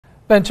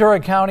Ventura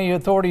County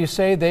authorities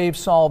say they've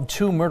solved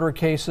 2 murder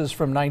cases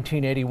from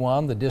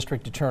 1981. The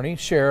district attorney,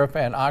 sheriff,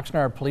 and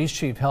Oxnard police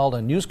chief held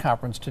a news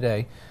conference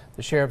today.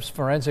 The sheriff's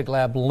forensic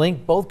lab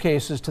linked both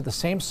cases to the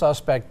same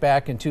suspect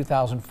back in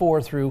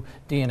 2004 through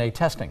DNA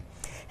testing.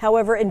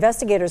 However,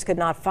 investigators could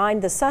not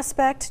find the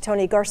suspect,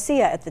 Tony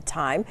Garcia, at the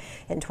time.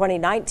 In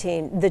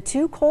 2019, the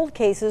 2 cold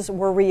cases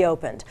were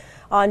reopened.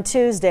 On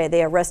Tuesday,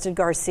 they arrested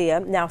Garcia,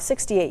 now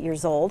 68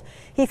 years old.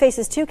 He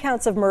faces 2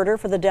 counts of murder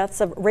for the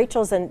deaths of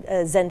Rachel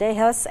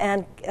Zendejas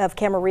and of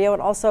Camarillo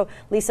and also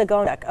Lisa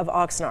Gondek of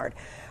Oxnard.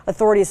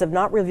 Authorities have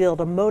not revealed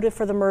a motive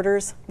for the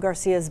murders.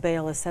 Garcia's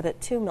bail is set at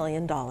 $2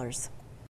 million.